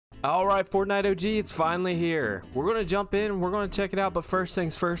All right, Fortnite OG, it's finally here. We're gonna jump in, we're gonna check it out, but first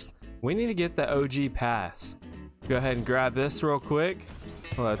things first, we need to get the OG pass. Go ahead and grab this real quick.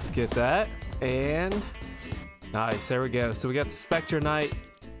 Let's get that, and nice, there we go. So we got the Spectre Knight.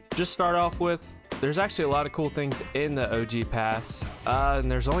 Just start off with, there's actually a lot of cool things in the OG pass,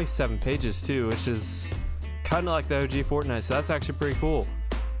 and there's only 7 pages too, which is kind of like the OG Fortnite, so that's actually pretty cool.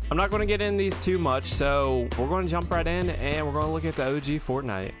 I'm not going to get in these too much, so we're going to jump right in and we're going to look at the OG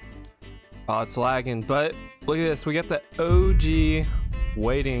Fortnite. Oh, it's lagging, but look at this. We got the OG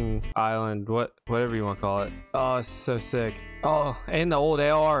waiting island, whatever you want to call it. Oh, it's so sick. Oh, and the old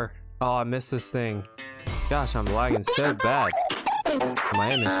AR. Oh, I miss this thing. Gosh, I'm lagging so bad.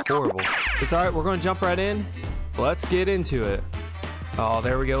 My aim is horrible. It's all right. We're going to jump right in. Let's get into it. Oh,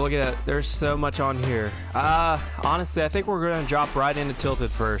 there we go. Look at that. There's so much on here. Honestly, I think we're going to drop right into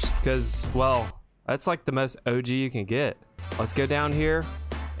Tilted first because, well, that's like the most OG you can get. Let's go down here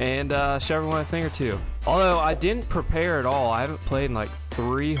and show everyone a thing or two. Although I didn't prepare at all. I haven't played in like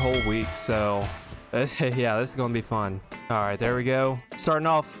 3 whole weeks, so yeah, this is gonna be fun. All right, there we go. Starting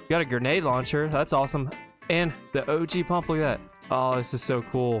off, got a grenade launcher. That's awesome. And the OG pump, look at that. Oh, this is so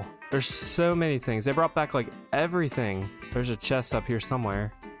cool. There's so many things. They brought back like everything. There's a chest up here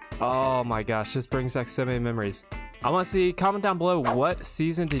somewhere. Oh my gosh, this brings back so many memories. I want to see, comment down below, what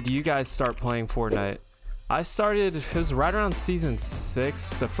season did you guys start playing Fortnite? I started, it was right around season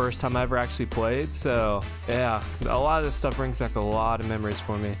 6, the first time I ever actually played. So yeah, a lot of this stuff brings back a lot of memories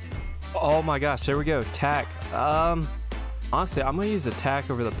for me. Oh my gosh, there we go, tack. Honestly, I'm gonna use the tack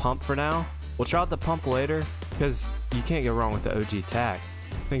over the pump for now. We'll try out the pump later because you can't go wrong with the OG tack.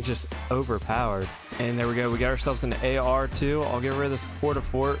 Thing's just overpowered. And there we go, we got ourselves an AR too. I'll get rid of this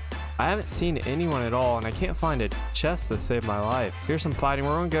Port-a-Fort. I haven't seen anyone at all, and I can't find a chest to save my life. Here's some fighting.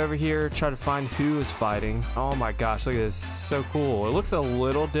 We're gonna go over here, try to find who is fighting. Oh my gosh, look at this, it's so cool. It looks a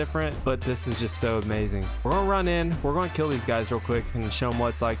little different, but this is just so amazing. We're gonna run in, we're gonna kill these guys real quick and show them what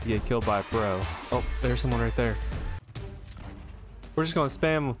it's like to get killed by a pro. Oh, there's someone right there. We're just gonna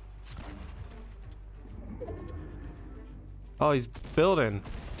spam. Oh, he's building.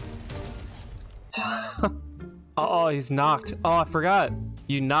 Oh, he's knocked. Oh, I forgot.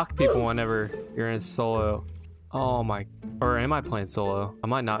 You knock people whenever you're in solo. Oh my, or am I playing solo? I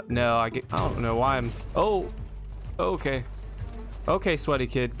might not. No, I don't know why I'm. Oh, okay. Okay, sweaty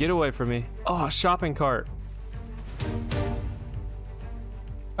kid, get away from me. Oh, shopping cart.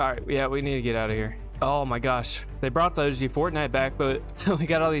 All right, yeah, we need to get out of here. Oh my gosh, they brought the OG Fortnite back, but we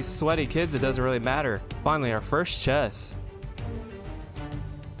got all these sweaty kids. It doesn't really matter. Finally, our first chest.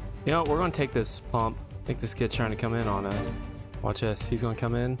 You know, we're gonna take this pump. I think this kid's trying to come in on us. Watch this, he's gonna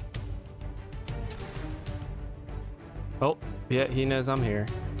come in. Oh, yeah, he knows I'm here.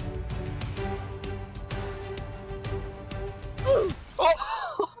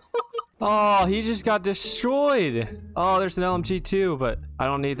 Oh, he just got destroyed. Oh, there's an LMG too, but I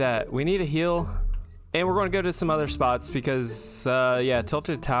don't need that. We need a heal. And we're gonna go to some other spots because, yeah,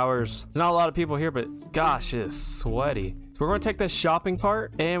 Tilted Towers. There's not a lot of people here, but gosh, it's sweaty. We're gonna take this shopping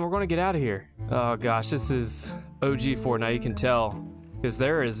cart and we're gonna get out of here. Oh gosh, this is OG Fortnite, you can tell, because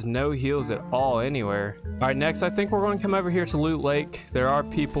there is no heals at all anywhere. All right, next I think we're gonna come over here to Loot Lake. There are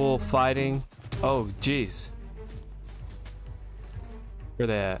people fighting. Oh geez, where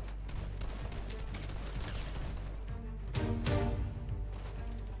they at?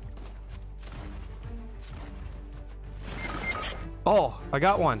 Oh, I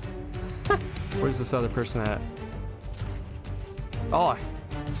got one. Where's this other person at? Oh,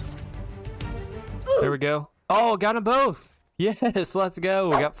 there we go. Oh, got them both. Yes, let's go.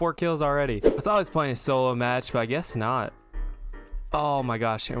 We got 4 kills already. I thought I was playing a solo match, but I guess not. Oh my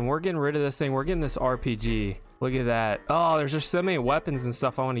gosh, and we're getting rid of this thing. We're getting this RPG. Look at that. Oh, there's just so many weapons and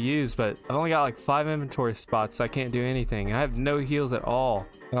stuff I want to use, but I've only got like 5 inventory spots, so I can't do anything. I have no heals at all.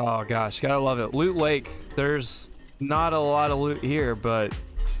 Oh gosh, gotta love it. Loot Lake, there's not a lot of loot here, but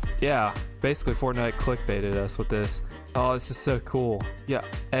yeah, basically Fortnite clickbaited us with this. Oh, this is so cool. Yeah,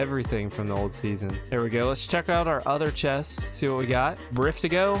 everything from the old season. There we go. Let's check out our other chests, see what we got. Rift to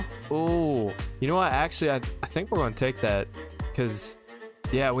go. Oh, you know what? Actually, I think we're going to take that because,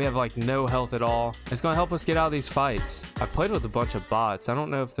 yeah, we have like no health at all. It's going to help us get out of these fights. I played with a bunch of bots. I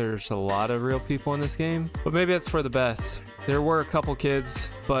don't know if there's a lot of real people in this game, but maybe that's for the best. There were a couple kids,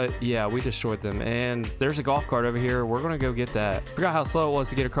 but yeah, we destroyed them. And there's a golf cart over here. We're gonna go get that. Forgot how slow it was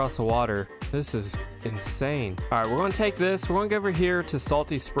to get across the water. This is insane. All right, we're gonna take this. We're gonna go over here to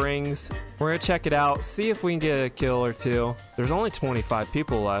Salty Springs. We're gonna check it out, see if we can get a kill or two. There's only 25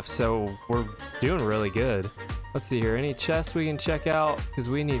 people left, so we're doing really good. Let's see here, any chests we can check out? Because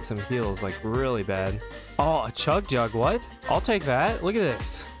we need some heals, like really bad. Oh, a chug jug, what? I'll take that. Look at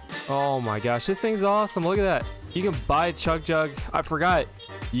this. Oh my gosh, this thing's awesome. Look at that. You can buy a chug jug. I forgot.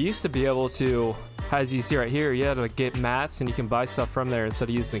 You used to be able to, as you see right here, you had to get mats and you can buy stuff from there instead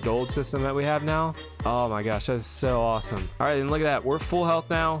of using the gold system that we have now. Oh my gosh, that's so awesome. All right, and look at that. We're full health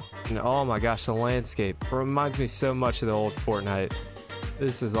now. And oh my gosh, the landscape reminds me so much of the old Fortnite.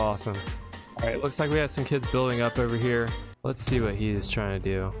 This is awesome. All right, looks like we have some kids building up over here. Let's see what he's trying to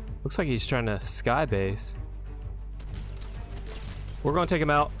do. Looks like he's trying to sky base. We're gonna take him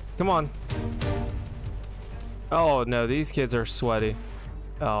out. Come on. Oh no, these kids are sweaty.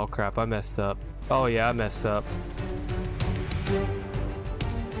 Oh crap, I messed up. Oh yeah, I messed up.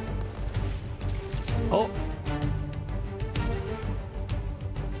 Oh.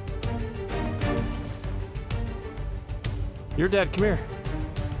 You're dead, come here.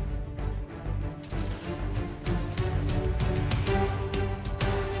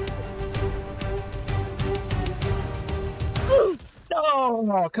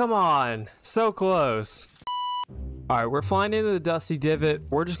 Oh, come on. So close. All right, we're flying into the Dusty Divot.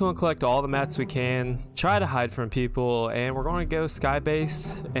 We're just going to collect all the mats we can, try to hide from people, and we're going to go sky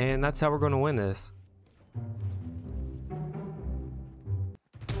base, and that's how we're going to win this.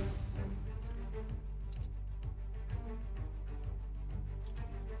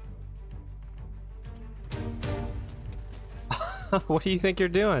 What do you think you're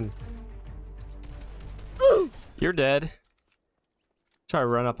doing? You're dead. Try to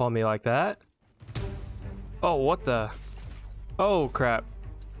run up on me like that. Oh, what the? Oh, crap.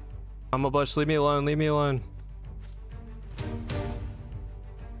 I'm a bush. Leave me alone. Leave me alone.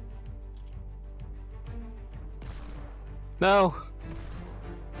 No.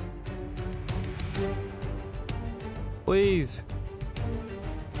 Please.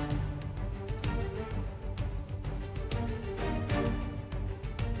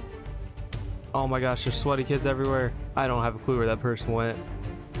 Oh my gosh, there's sweaty kids everywhere. I don't have a clue where that person went.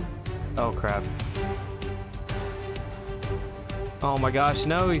 Oh crap. Oh my gosh,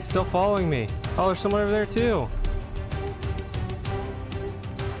 no, he's still following me. Oh, there's someone over there too.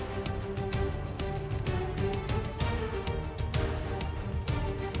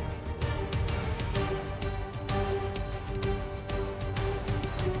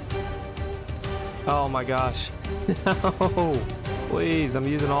 Oh my gosh. No. Please, I'm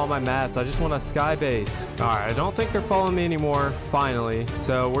using all my mats. I just want a sky base. All right, I don't think they're following me anymore, finally.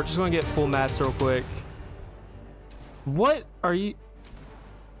 So we're just gonna get full mats real quick. What are you?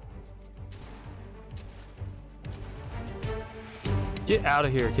 Get out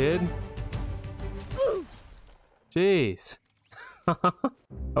of here, kid. Jeez.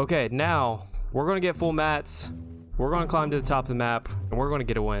 Okay, now we're gonna get full mats. We're gonna climb to the top of the map, and we're gonna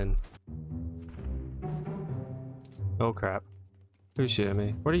get a win. Oh crap. Who's shooting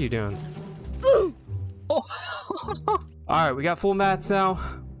me? What are you doing? Oh. All right, we got full mats now.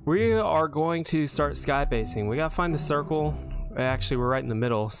 We are going to start sky basing. We gotta find the circle. Actually, we're right in the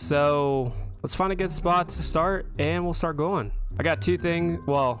middle. So let's find a good spot to start and we'll start going. I got two things.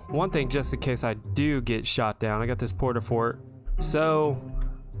 Well, one thing just in case I do get shot down. I got this porta fort. So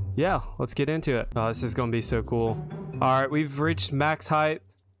yeah, let's get into it. Oh, this is gonna be so cool. All right, we've reached max height.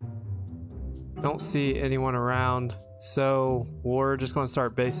 Don't see anyone around. So we're just going to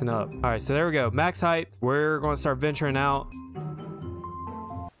start basing up. All right, so there we go. Max height. We're going to start venturing out.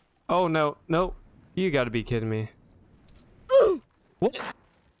 Oh, no. No. You got to be kidding me. What?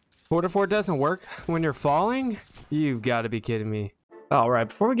 Porta fort doesn't work when you're falling? You've got to be kidding me. All right,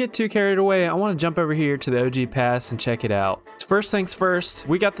 before we get too carried away, I want to jump over here to the OG pass and check it out. So first things first,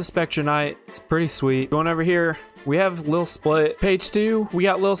 we got the Spectronite. It's pretty sweet. Going over here, we have Lil Split. Page 2, we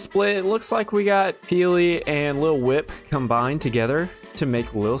got Lil Split. It looks like we got Peely and Lil Whip combined together to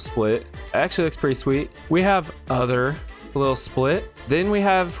make Lil Split. It actually looks pretty sweet. We have other Lil Split. Then we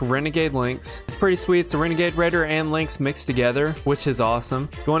have Renegade Lynx. It's pretty sweet. It's a Renegade Raider and Lynx mixed together, which is awesome.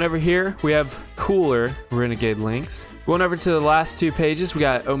 Going over here, we have cooler Renegade Lynx. Going over to the last two pages, we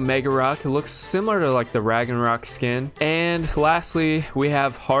got Omega Rock. It looks similar to like the Ragnarok skin. And lastly, we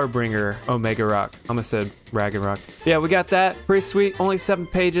have Harbinger Omega Rock. I almost said Ragnarok. Yeah, we got that. Pretty sweet. Only 7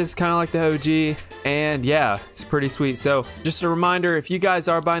 pages, kind of like the OG. And yeah, it's pretty sweet. So just a reminder, if you guys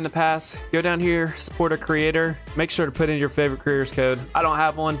are buying the pass, go down here, support a creator. Make sure to put in your favorite creator's code. I don't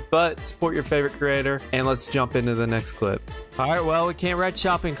have one, but support your favorite creator. And let's jump into the next clip. All right, well, we can't ride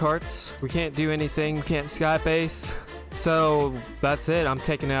shopping carts. We can't do anything. We can't sky base. So that's it. I'm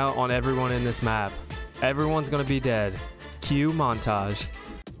taking out on everyone in this map. Everyone's gonna be dead. Cue montage.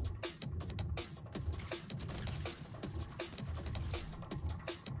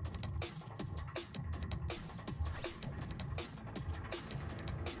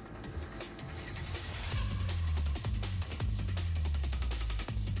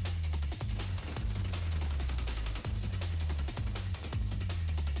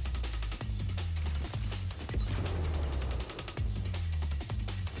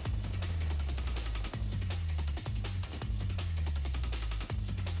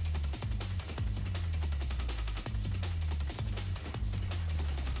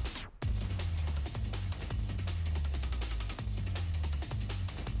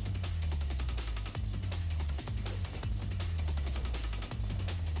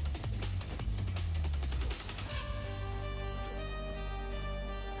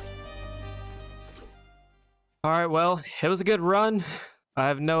 All right, well, it was a good run. I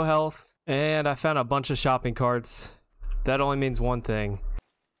have no health, and I found a bunch of shopping carts. That only means one thing.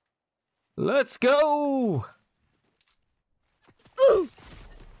 Let's go! Ooh.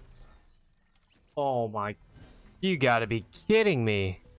 Oh my, you gotta be kidding me.